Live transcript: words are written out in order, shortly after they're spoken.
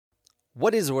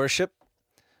What is worship?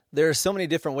 There are so many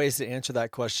different ways to answer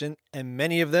that question, and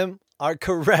many of them are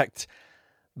correct.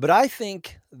 But I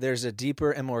think there's a deeper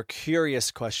and more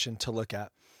curious question to look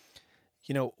at.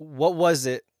 What was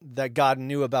it that God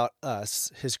knew about us,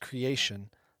 his creation,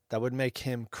 that would make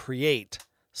him create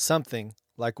something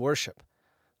like worship?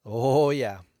 Oh,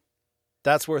 yeah.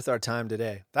 That's worth our time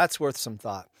today. That's worth some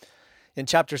thought. In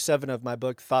chapter 7 of my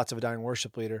book, Thoughts of a Dying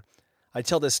Worship Leader, I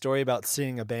tell this story about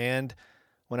seeing a band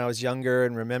when I was younger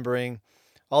and remembering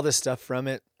all this stuff from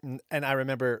it. And I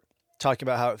remember talking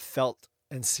about how it felt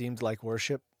and seemed like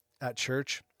worship at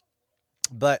church.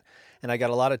 And I got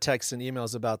a lot of texts and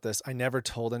emails about this. I never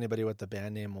told anybody what the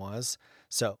band name was.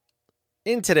 So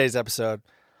in today's episode,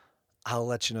 I'll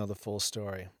let you know the full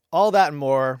story. All that and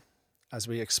more as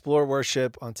we explore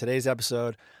worship on today's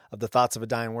episode of the Thoughts of a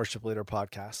Dying Worship Leader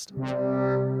podcast.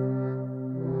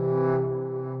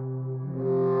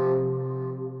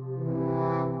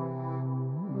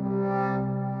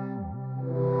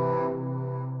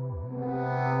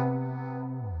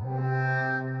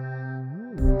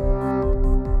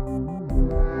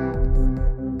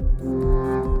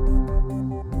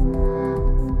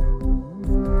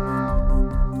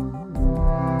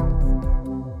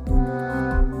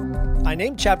 I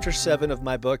named chapter 7 of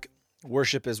my book,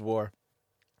 Worship is War,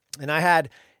 and I had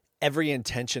every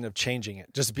intention of changing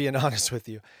it, just being honest with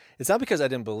you. It's not because I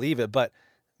didn't believe it, but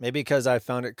maybe because I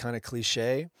found it kind of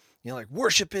cliche. Like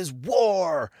worship is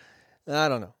war. I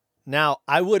don't know. Now,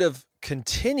 I would have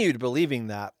continued believing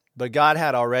that, but God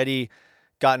had already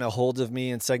gotten a hold of me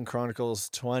in 2 Chronicles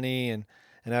 20 and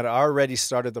had already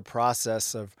started the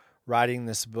process of writing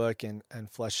this book and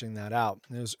fleshing that out.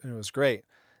 It was great.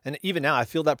 And even now, I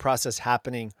feel that process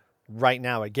happening right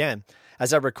now again.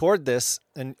 As I record this,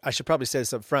 and I should probably say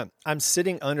this up front, I'm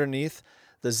sitting underneath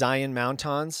the Zion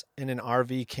Mountains in an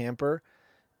RV camper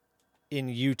in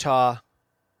Utah,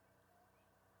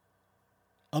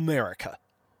 America.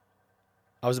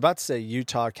 I was about to say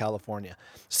Utah, California.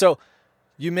 So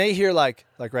you may hear like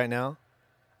right now,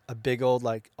 a big old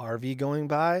RV going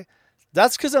by.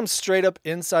 That's because I'm straight up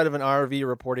inside of an RV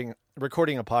recording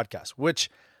a podcast, which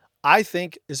I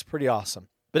think is pretty awesome.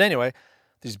 But anyway,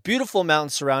 these beautiful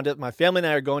mountains surround it. My family and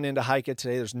I are going in to hike it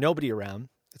today. There's nobody around.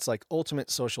 It's like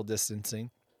ultimate social distancing.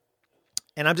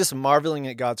 And I'm just marveling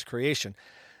at God's creation.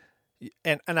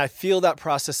 And I feel that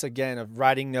process again of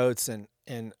writing notes and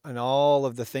all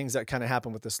of the things that kind of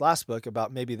happened with this last book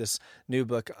about maybe this new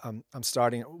book I'm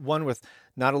starting. One with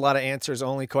not a lot of answers,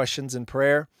 only questions and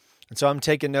prayer. And so I'm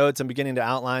taking notes. I'm beginning to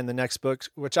outline the next book,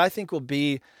 which I think will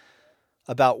be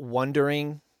about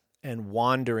wondering and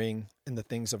wandering in the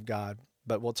things of God.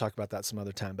 But we'll talk about that some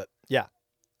other time. But yeah.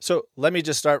 So let me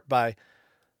just start by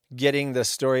getting the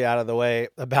story out of the way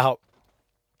about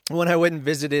when I went and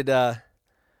visited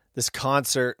this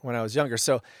concert when I was younger.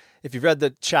 So if you've read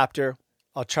the chapter,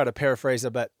 I'll try to paraphrase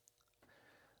it, but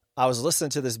I was listening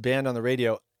to this band on the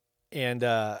radio and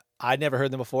I'd never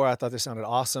heard them before. I thought they sounded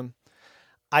awesome.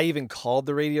 I even called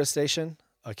the radio station.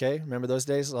 Okay. Remember those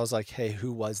days? I was like, hey,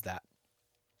 who was that?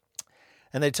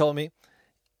 And they told me,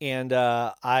 and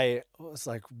I was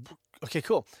like, okay,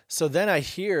 cool. So then I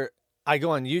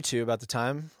go on YouTube at the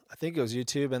time. I think it was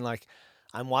YouTube. And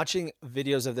I'm watching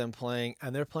videos of them playing,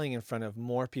 and they're playing in front of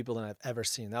more people than I've ever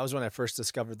seen. That was when I first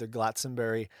discovered the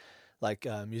Glastonbury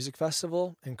music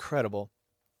festival. Incredible.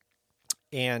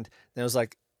 And then I was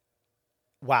like,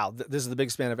 wow, this is the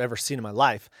biggest band I've ever seen in my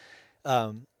life.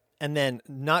 And then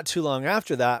not too long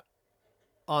after that,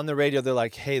 on the radio, they're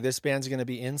like, hey, this band's going to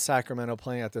be in Sacramento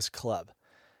playing at this club.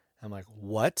 I'm like,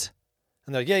 what?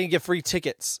 And they're like, yeah, you can get free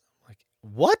tickets. I'm like,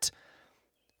 what?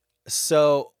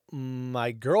 So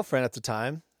my girlfriend at the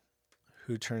time,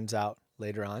 who turns out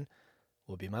later on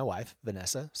will be my wife,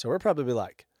 Vanessa. So we're probably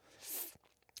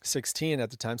 16 at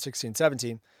the time, 16,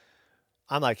 17.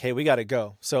 I'm like, hey, we got to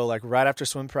go. So right after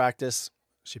swim practice,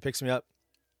 she picks me up.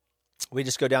 We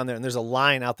just go down there and there's a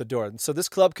line out the door. And so this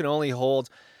club can only hold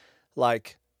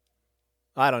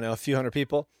I don't know, a few hundred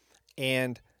people.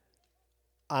 And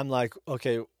I'm like,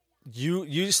 okay,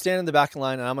 you stand in the back of the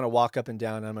line and I'm going to walk up and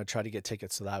down and I'm going to try to get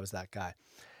tickets. So I was that guy.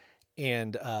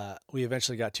 And we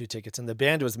eventually got 2 tickets and the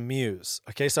band was Muse.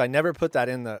 Okay. So I never put that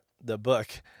in the book.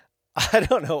 I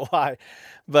don't know why,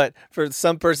 but for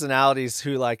some personalities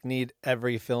who need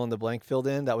every fill in the blank filled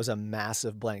in, that was a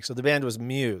massive blank. So the band was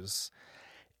Muse.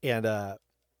 And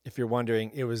if you're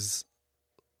wondering, it was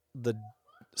the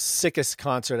sickest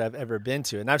concert I've ever been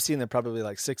to. And I've seen them probably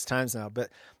 6 times now, but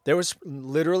there was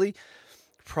literally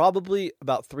probably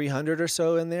about 300 or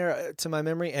so in there to my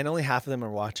memory. And only half of them are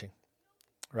watching.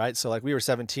 right? So like we were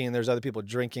 17, there's other people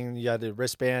drinking, you had a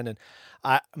wristband, and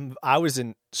I was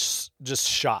in just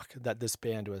shock that this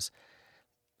band was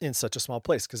in such a small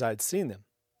place because I had seen them.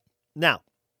 Now,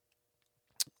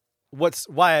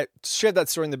 why I shared that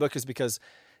story in the book is because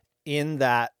in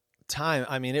that time,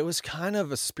 I mean, it was kind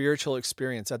of a spiritual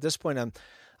experience. At this point, I'm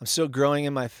still growing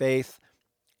in my faith,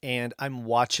 and I'm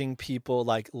watching people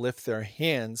like lift their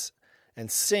hands and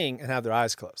sing and have their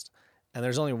eyes closed. And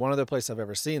there's only one other place I've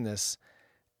ever seen this,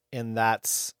 and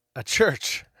that's a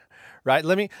church, right?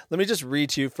 Let me just read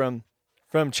to you from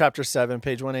chapter 7,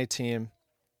 page 118,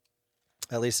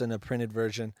 at least in a printed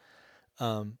version,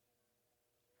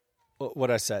 what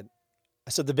I said. I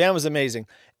said, the band was amazing.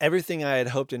 Everything I had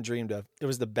hoped and dreamed of. It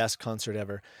was the best concert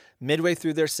ever. Midway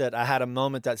through their set, I had a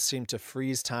moment that seemed to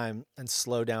freeze time and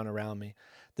slow down around me.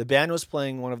 The band was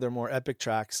playing one of their more epic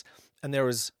tracks, and there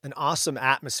was an awesome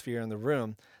atmosphere in the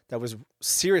room that was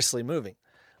seriously moving.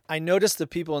 I noticed the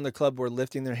people in the club were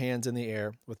lifting their hands in the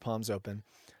air with palms open.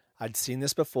 I'd seen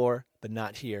this before, but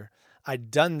not here.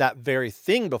 I'd done that very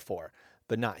thing before,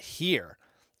 but not here.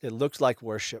 It looked like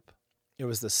worship. It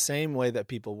was the same way that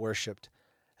people worshiped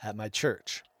at my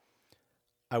church.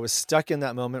 I was stuck in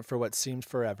that moment for what seemed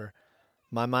forever.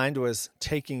 My mind was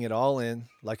taking it all in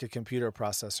like a computer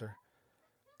processor.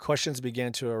 Questions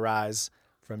began to arise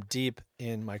from deep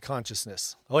in my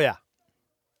consciousness. Oh, yeah.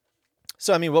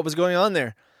 So, I mean, what was going on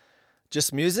there?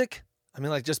 Just music? I mean,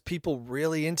 like, just people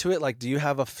really into it? Like, do you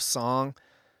have a song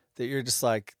that you're just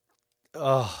like,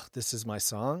 oh, this is my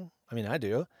song? I mean, I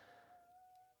do.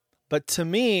 But to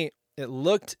me, it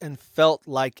looked and felt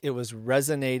like it was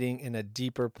resonating in a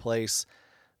deeper place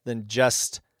than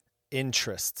just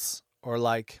interests or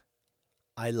like,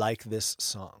 I like this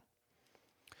song.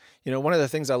 You know, one of the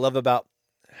things I love about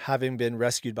having been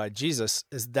rescued by Jesus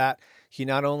is that he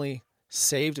not only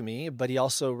saved me, but he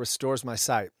also restores my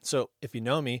sight. So if you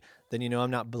know me, then you know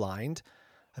I'm not blind.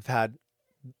 I've had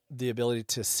the ability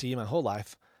to see my whole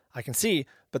life. I can see,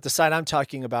 but the sight I'm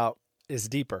talking about is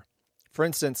deeper. For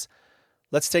instance,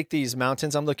 let's take these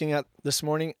mountains I'm looking at this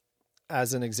morning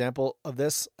as an example of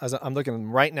this. As I'm looking at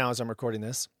them right now as I'm recording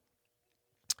this.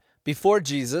 Before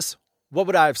Jesus, what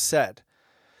would I have said?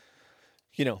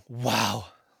 You know, wow,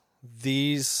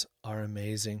 these are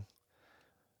amazing.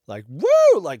 Like,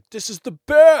 woo, like this is the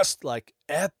best, like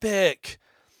epic.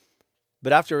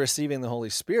 But after receiving the Holy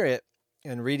Spirit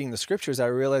and reading the scriptures, I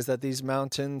realized that these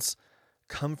mountains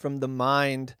come from the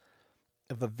mind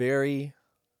of a very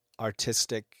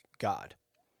artistic God.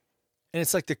 And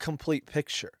it's like the complete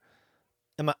picture.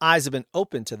 And my eyes have been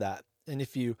open to that. And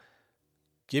if you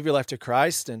give your life to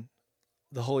Christ and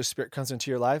the Holy Spirit comes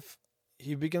into your life,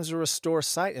 he begins to restore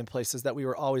sight in places that we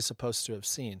were always supposed to have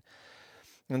seen.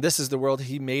 And this is the world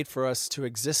he made for us to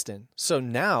exist in. So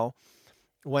now,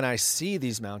 when I see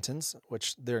these mountains,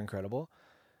 which they're incredible,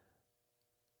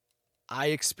 I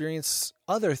experience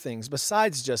other things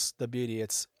besides just the beauty.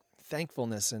 It's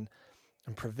thankfulness and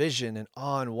provision and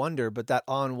awe and wonder, but that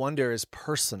awe and wonder is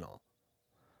personal.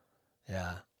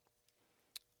 Yeah.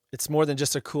 It's more than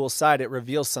just a cool sight. It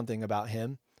reveals something about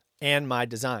him and my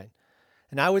design.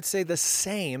 And I would say the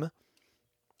same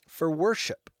for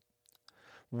worship.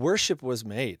 Worship was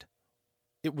made.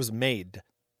 It was made.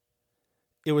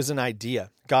 It was an idea.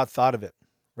 God thought of it,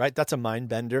 right? That's a mind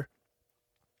bender.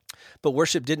 But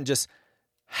worship didn't just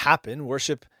happen.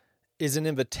 Worship is an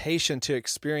invitation to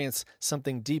experience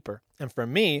something deeper. And for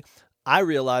me, I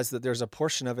realize that there's a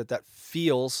portion of it that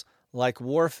feels like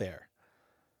warfare.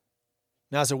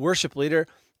 Now, as a worship leader,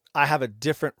 I have a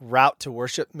different route to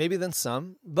worship, maybe than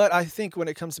some, but I think when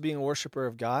it comes to being a worshiper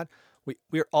of God,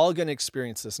 we're all going to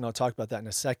experience this, and I'll talk about that in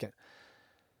a second.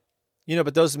 You know,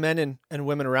 but those men and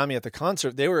women around me at the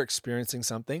concert, they were experiencing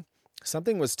something.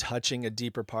 Something was touching a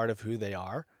deeper part of who they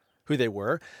are, who they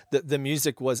were. The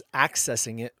music was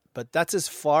accessing it, but that's as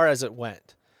far as it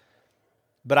went.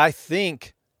 But I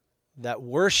think that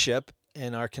worship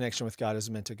and our connection with God is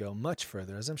meant to go much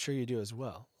further, as I'm sure you do as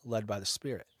well, led by the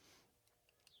Spirit.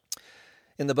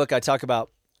 In the book, I talk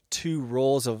about two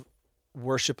roles of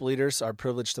worship leaders are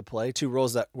privileged to play, two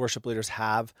roles that worship leaders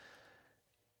have.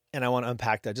 And I want to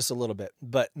unpack that just a little bit,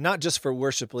 but not just for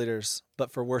worship leaders,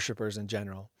 but for worshipers in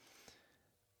general.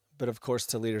 But of course,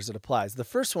 to leaders it applies. The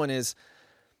first one is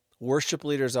worship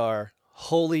leaders are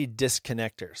holy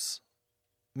disconnectors.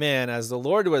 Man, as the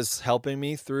Lord was helping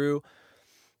me through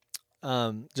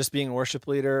just being a worship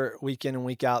leader week in and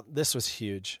week out, this was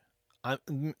huge.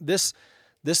 This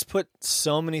put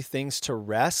so many things to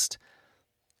rest,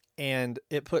 and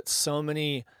it put so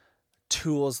many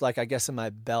tools, like I guess, in my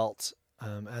belt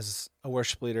as a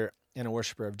worship leader and a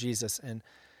worshiper of Jesus. And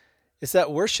it's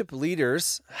that worship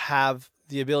leaders have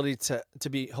the ability to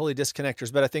be holy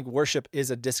disconnectors, but I think worship is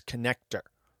a disconnector.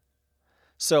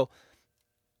 So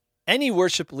any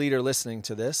worship leader listening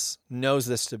to this knows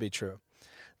this to be true.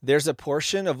 There's a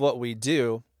portion of what we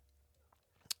do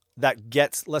that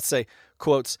gets, let's say,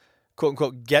 quote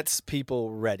unquote, gets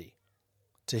people ready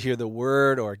to hear the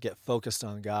word or get focused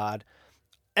on God.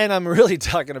 And I'm really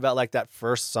talking about like that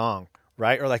first song,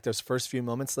 right? Or like those first few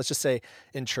moments. Let's just say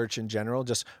in church in general,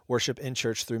 just worship in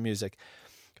church through music.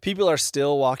 People are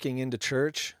still walking into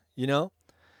church, you know?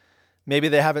 Maybe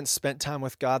they haven't spent time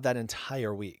with God that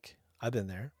entire week. I've been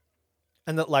there.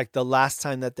 And that like the last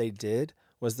time that they did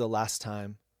was the last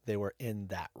time they were in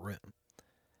that room.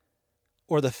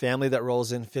 Or the family that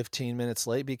rolls in 15 minutes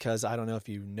late, because I don't know if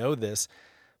you know this,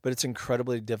 but it's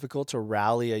incredibly difficult to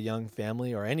rally a young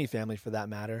family, or any family for that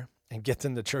matter, and get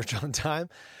them to church on time.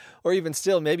 Or even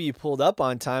still, maybe you pulled up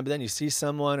on time, but then you see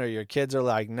someone or your kids are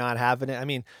like not having it. I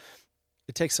mean,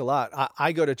 it takes a lot.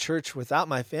 I go to church without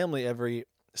my family every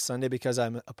Sunday because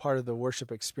I'm a part of the worship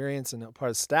experience and a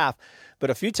part of staff. But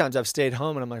a few times I've stayed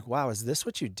home and I'm like, wow, is this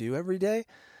what you do every day?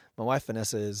 My wife,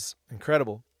 Vanessa, is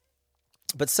incredible.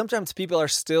 But sometimes people are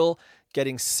still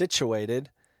getting situated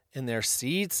in their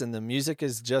seats and the music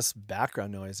is just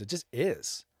background noise. It just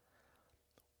is.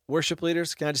 Worship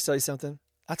leaders, can I just tell you something?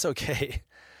 That's okay.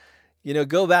 You know,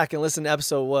 go back and listen to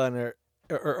episode 1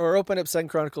 or open up 2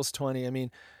 Chronicles 20. I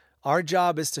mean, our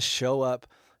job is to show up,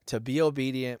 to be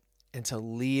obedient, and to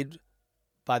lead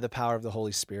by the power of the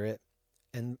Holy Spirit.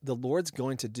 And the Lord's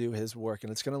going to do his work,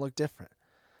 and it's going to look different.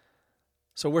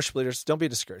 So worship leaders, don't be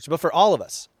discouraged. But for all of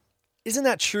us, isn't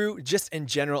that true just in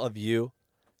general of you?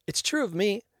 It's true of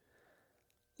me.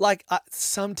 Like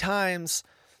sometimes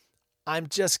I'm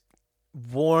just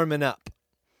warming up.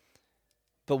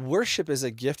 But worship is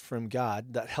a gift from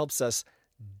God that helps us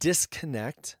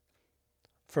disconnect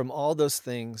from all those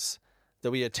things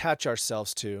that we attach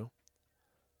ourselves to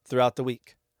throughout the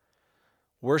week.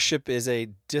 Worship is a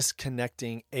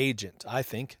disconnecting agent, I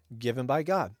think, given by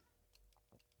God.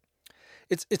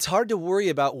 It's hard to worry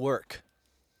about work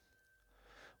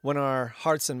when our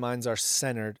hearts and minds are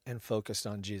centered and focused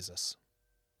on Jesus.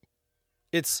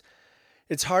 It's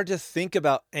hard to think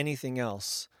about anything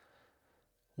else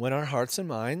when our hearts and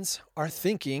minds are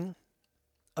thinking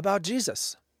about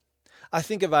Jesus. I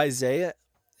think of Isaiah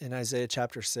in Isaiah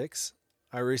chapter 6.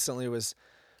 I recently was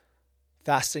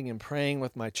fasting and praying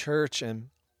with my church, and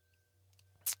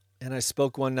I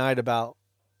spoke one night about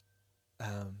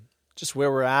just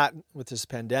where we're at with this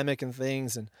pandemic and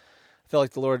things, and I felt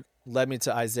like the Lord led me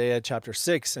to Isaiah chapter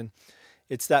 6, and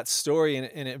it's that story,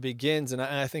 and it begins, and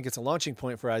I think it's a launching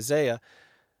point for Isaiah.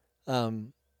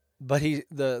 But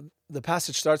the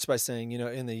passage starts by saying, you know,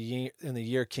 in the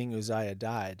year King Uzziah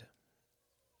died,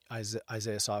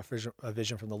 Isaiah saw a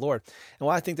vision from the Lord. And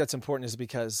why I think that's important is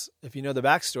because if you know the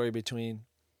backstory between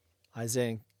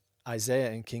Isaiah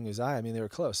and King Uzziah, I mean, they were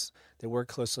close. They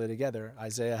worked closely together.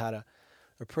 Isaiah had a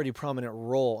pretty prominent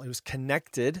role. He was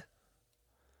connected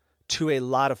to a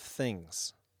lot of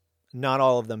things, not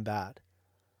all of them bad.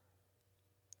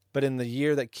 But in the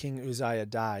year that King Uzziah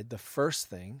died, the first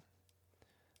thing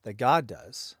that God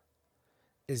does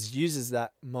is uses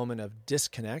that moment of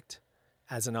disconnect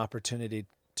as an opportunity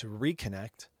to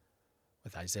reconnect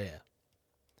with Isaiah.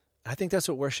 I think that's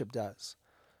what worship does.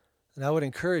 And I would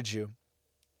encourage you,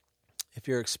 if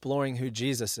you're exploring who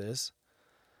Jesus is,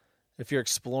 if you're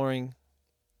exploring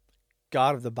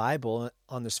God of the Bible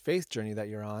on this faith journey that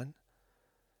you're on,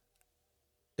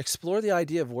 explore the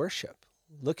idea of worship.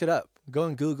 Look it up. Go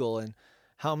and Google, and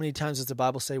how many times does the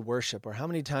Bible say worship? Or how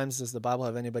many times does the Bible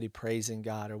have anybody praising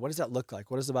God? Or what does that look like?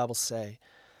 What does the Bible say?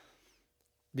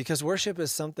 Because worship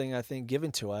is something, I think,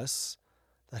 given to us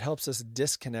that helps us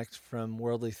disconnect from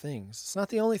worldly things. It's not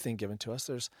the only thing given to us.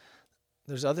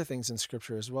 There's other things in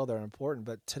Scripture as well that are important,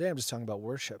 but today I'm just talking about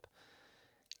worship.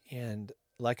 And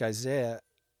like Isaiah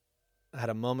had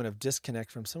a moment of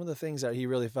disconnect from some of the things that he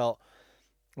really felt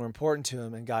were important to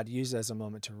him, and God used it as a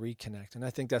moment to reconnect. And I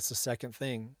think that's the second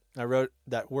thing. I wrote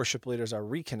that worship leaders are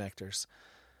reconnectors.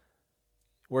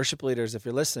 Worship leaders, if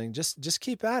you're listening, just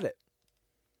keep at it.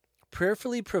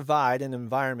 Prayerfully provide an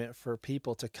environment for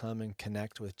people to come and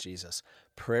connect with Jesus.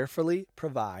 Prayerfully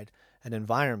provide an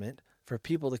environment for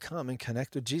people to come and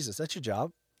connect with Jesus. That's your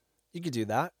job. You could do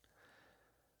that.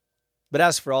 But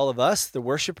as for all of us, the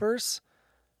worshipers,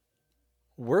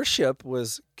 worship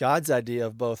was God's idea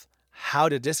of both how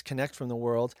to disconnect from the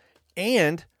world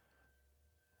and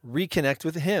reconnect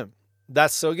with him.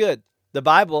 That's so good. The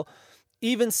Bible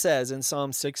even says in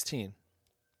Psalm 16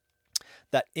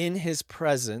 that in his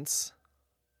presence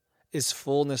is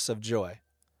fullness of joy.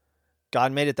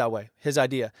 God made it that way, his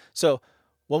idea. So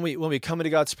when we come into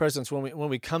God's presence, when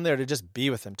we come there to just be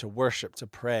with him, to worship, to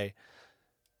pray,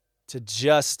 to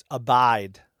just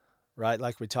abide, right?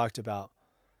 Like we talked about.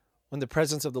 When the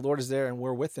presence of the Lord is there and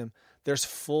we're with him, there's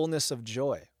fullness of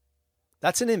joy.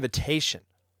 That's an invitation.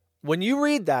 When you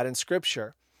read that in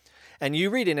Scripture, and you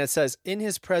read it and it says, in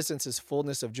his presence is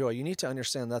fullness of joy, you need to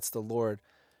understand that's the Lord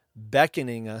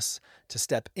beckoning us to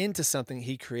step into something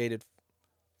he created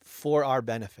for our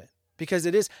benefit. Because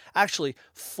it is actually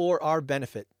for our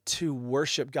benefit to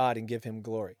worship God and give him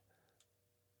glory.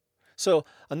 So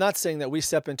I'm not saying that we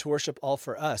step into worship all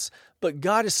for us, but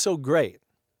God is so great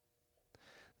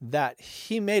that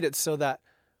he made it so that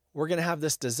we're going to have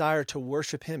this desire to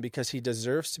worship him because he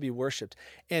deserves to be worshiped.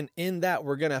 And in that,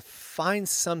 we're going to find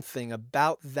something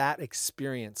about that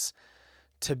experience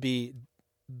to be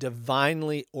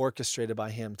divinely orchestrated by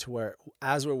him, to where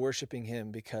as we're worshiping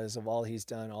him because of all he's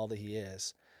done, all that he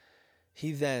is,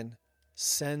 he then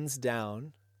sends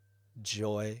down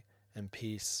joy and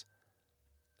peace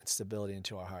and stability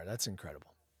into our heart. That's incredible.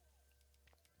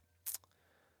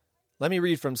 Let me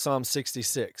read from Psalm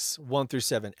 66,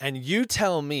 1-7. And you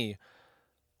tell me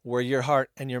where your heart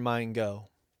and your mind go.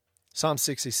 Psalm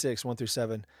 66,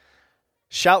 1-7.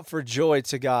 Shout for joy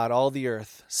to God, all the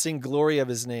earth. Sing glory of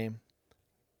his name.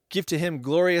 Give to him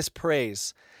glorious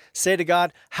praise. Say to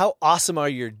God, how awesome are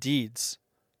your deeds.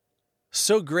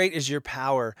 So great is your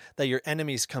power that your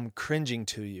enemies come cringing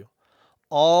to you.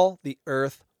 All the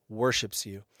earth worships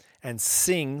you and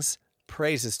sings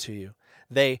praises to you.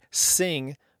 They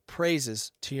sing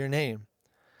praises to your name.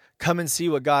 Come and see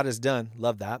what God has done.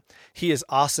 Love that. He is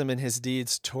awesome in his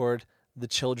deeds toward the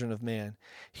children of man.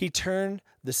 He turned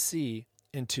the sea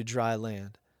into dry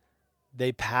land.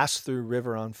 They passed through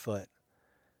river on foot.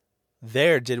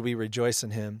 There did we rejoice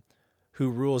in him, who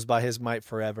rules by his might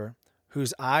forever,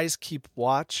 whose eyes keep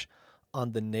watch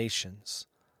on the nations.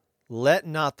 Let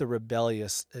not the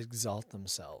rebellious exalt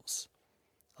themselves.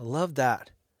 I love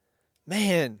that.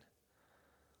 Man,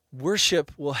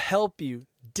 worship will help you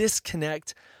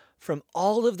disconnect from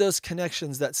all of those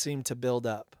connections that seem to build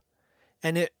up.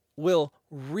 And it will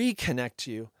reconnect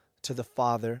you to the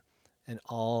Father and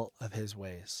all of his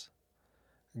ways.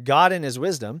 God in his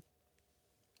wisdom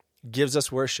gives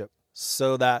us worship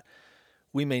so that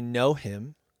we may know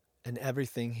him and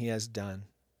everything he has done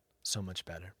so much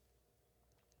better.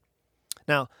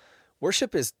 Now,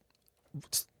 worship is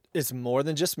more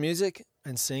than just music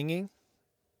and singing.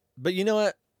 But you know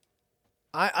what?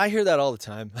 I hear that all the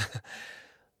time.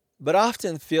 But I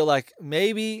often feel like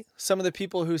maybe some of the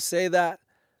people who say that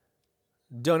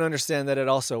don't understand that it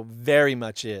also very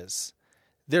much is.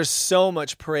 There's so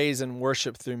much praise and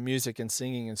worship through music and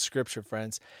singing and scripture,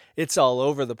 friends. It's all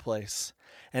over the place.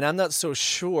 And I'm not so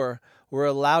sure we're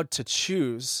allowed to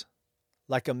choose,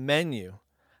 like a menu,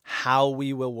 how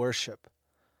we will worship.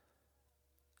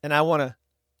 And I want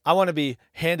to be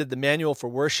handed the manual for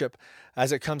worship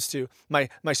as it comes to my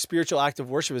spiritual act of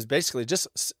worship is basically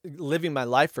just living my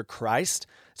life for Christ.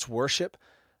 It's worship.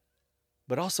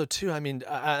 But also too,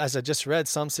 as I just read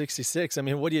Psalm 66,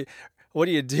 what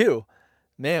do you do?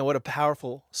 Man, what a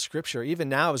powerful scripture. Even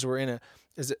now as we're in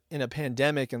a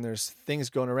pandemic and there's things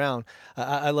going around,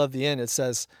 I love the end. It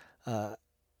says,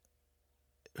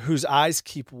 whose eyes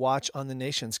keep watch on the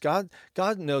nations. God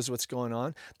knows what's going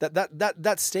on.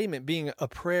 That statement being a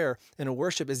prayer and a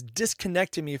worship is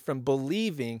disconnecting me from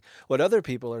believing what other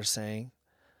people are saying,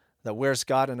 that where's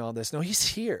God in all this? No, he's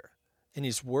here and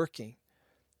he's working.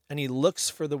 And he looks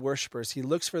for the worshipers. He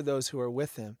looks for those who are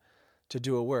with him to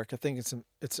do a work. I think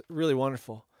it's really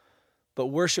wonderful. But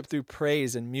worship through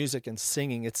praise and music and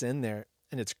singing, it's in there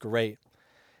and it's great.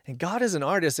 And God is an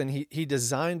artist and he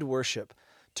designed worship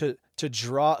to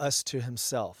draw us to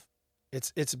himself.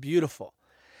 It's beautiful.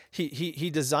 He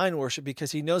designed worship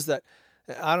because he knows that,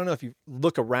 I don't know if you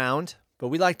look around, but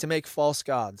we like to make false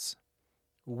gods.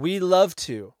 We love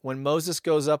to, when Moses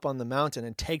goes up on the mountain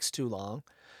and takes too long,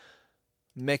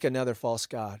 make another false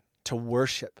god to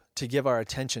worship, to give our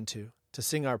attention to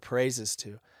sing our praises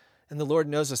to. And the Lord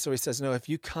knows us, so he says, no, if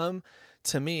you come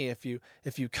to me, if you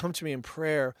come to me in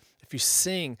prayer, if you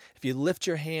sing, if you lift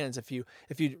your hands, if you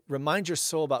remind your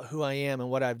soul about who I am and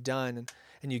what I've done,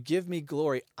 and you give me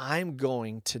glory, I'm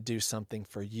going to do something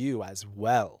for you as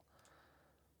well.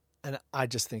 And I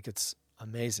just think it's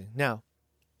amazing. Now,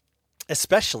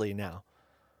 especially now,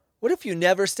 what if you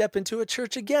never step into a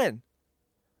church again?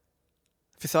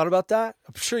 Have you thought about that?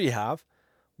 I'm sure you have.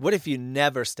 What if you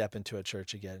never step into a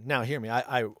church again? Now, hear me.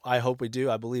 I hope we do.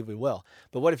 I believe we will.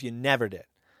 But what if you never did?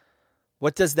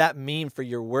 What does that mean for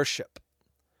your worship?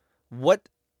 What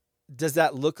does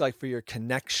that look like for your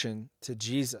connection to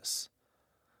Jesus?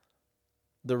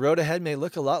 The road ahead may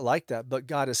look a lot like that, but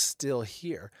God is still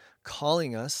here,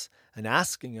 calling us and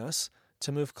asking us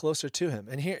to move closer to him.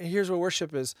 And here's where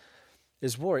worship is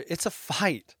war. It's a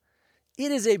fight.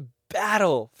 It is a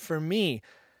battle for me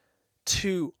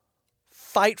to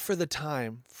fight for the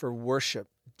time for worship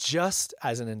just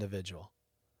as an individual.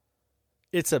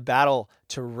 It's a battle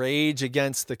to rage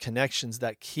against the connections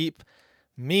that keep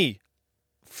me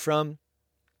from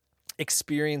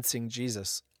experiencing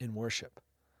Jesus in worship.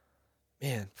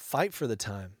 Man, fight for the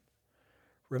time.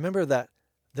 Remember that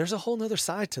there's a whole nother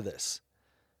side to this,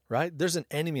 right? There's an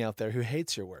enemy out there who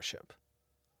hates your worship.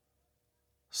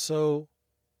 So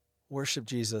worship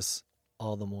Jesus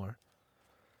all the more.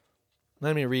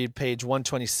 Let me read page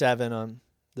 127 on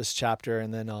this chapter,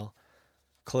 and then I'll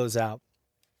close out.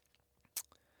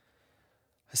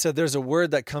 I said there's a word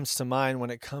that comes to mind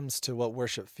when it comes to what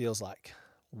worship feels like.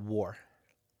 War.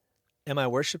 Am I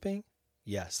worshiping?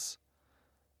 Yes.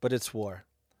 But it's war.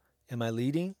 Am I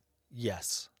leading?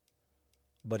 Yes.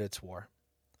 But it's war.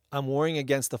 I'm warring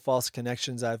against the false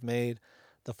connections I've made,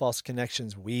 the false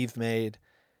connections we've made,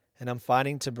 and I'm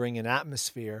fighting to bring an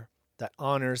atmosphere that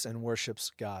honors and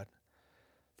worships God.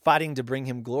 Fighting to bring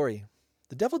him glory.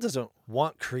 The devil doesn't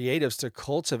want creatives to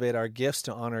cultivate our gifts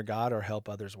to honor God or help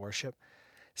others worship.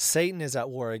 Satan is at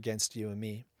war against you and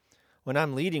me. When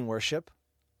I'm leading worship,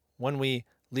 when we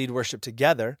lead worship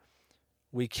together,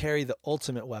 we carry the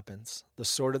ultimate weapons, the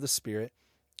sword of the Spirit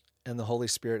and the Holy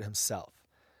Spirit himself.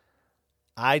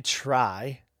 I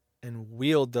try and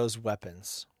wield those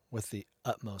weapons with the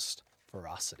utmost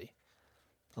ferocity.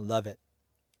 I love it.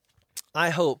 I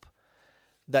hope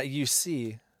that you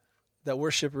see that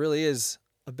worship really is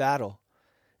a battle.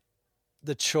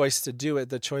 The choice to do it,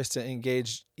 the choice to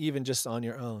engage even just on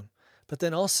your own. But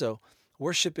then also,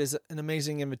 worship is an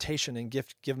amazing invitation and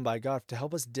gift given by God to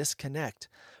help us disconnect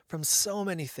from so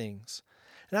many things.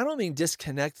 And I don't mean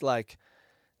disconnect like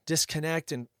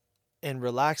disconnect and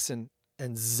relax and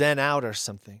zen out or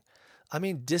something. I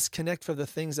mean disconnect from the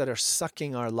things that are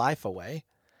sucking our life away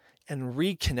and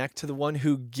reconnect to the one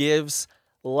who gives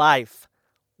life.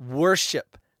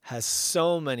 Worship has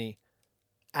so many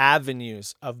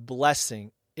avenues of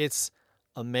blessing. It's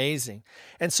amazing.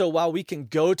 And so while we can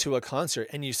go to a concert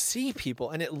and you see people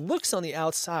and it looks on the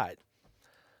outside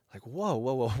like, whoa,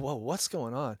 what's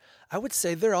going on? I would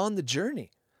say they're on the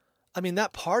journey. I mean,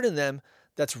 that part in them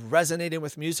that's resonating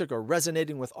with music or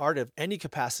resonating with art of any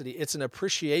capacity, it's an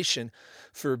appreciation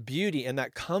for beauty, and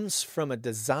that comes from a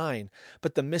design.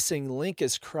 But the missing link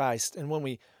is Christ. And when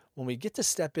we get to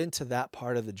step into that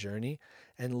part of the journey,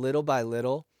 and little by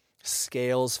little,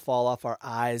 scales fall off our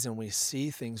eyes and we see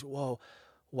things, whoa,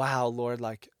 wow, Lord,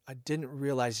 like I didn't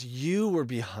realize you were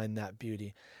behind that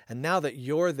beauty. And now that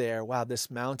you're there, wow, this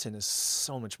mountain is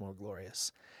so much more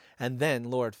glorious. And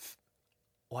then, Lord,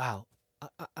 wow,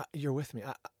 you're with me.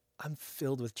 I'm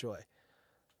filled with joy.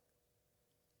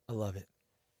 I love it.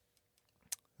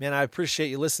 Man, I appreciate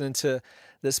you listening to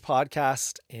this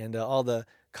podcast, and all the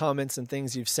comments and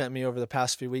things you've sent me over the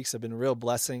past few weeks have been a real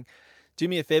blessing. Do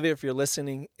me a favor if you're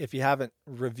listening. If you haven't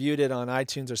reviewed it on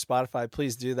iTunes or Spotify,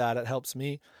 please do that. It helps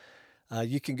me.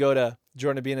 You can go to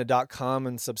jordanabina.com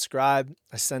and subscribe.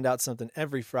 I send out something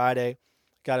every Friday.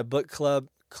 Got a book club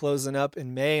closing up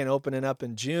in May and opening up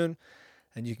in June.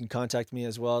 And you can contact me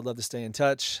as well. I'd love to stay in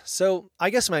touch. So I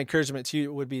guess my encouragement to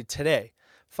you would be today,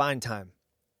 find time.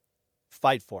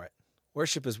 Fight for it.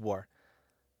 Worship is war.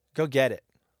 Go get it.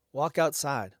 Walk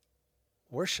outside.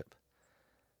 Worship.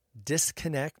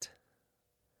 Disconnect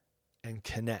and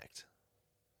connect.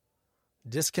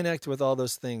 Disconnect with all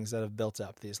those things that have built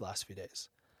up these last few days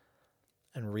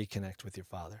and reconnect with your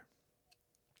Father.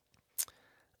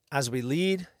 As we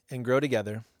lead and grow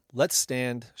together, let's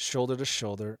stand shoulder to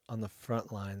shoulder on the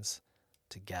front lines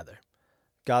together.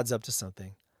 God's up to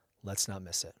something. Let's not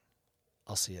miss it.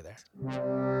 I'll see you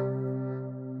there.